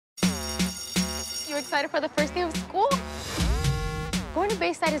excited for the first day of school. Going to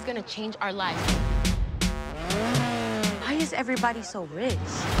Bayside is gonna change our lives. Why is everybody so rich?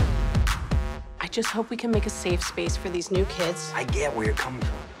 I just hope we can make a safe space for these new kids. I get where you're coming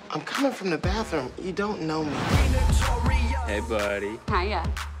from. I'm coming from the bathroom. You don't know me. Hey, buddy. Hiya.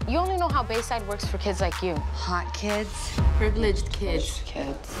 You only know how Bayside works for kids like you. Hot kids. Privileged kids.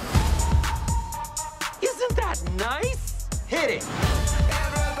 Kids. Isn't that nice? Hit it.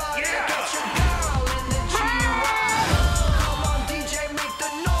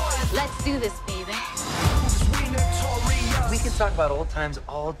 Let's do this, baby. We can talk about old times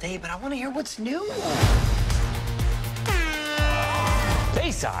all day, but I want to hear what's new.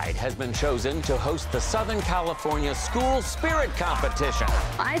 Bayside has been chosen to host the Southern California School Spirit Competition.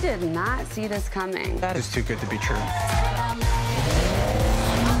 I did not see this coming. That is too good to be true.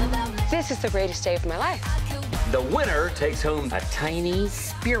 This is the greatest day of my life. The winner takes home a tiny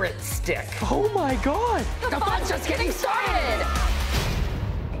spirit stick. Oh, my God. The fun's just getting started.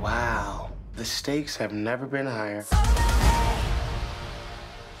 Wow. The stakes have never been higher.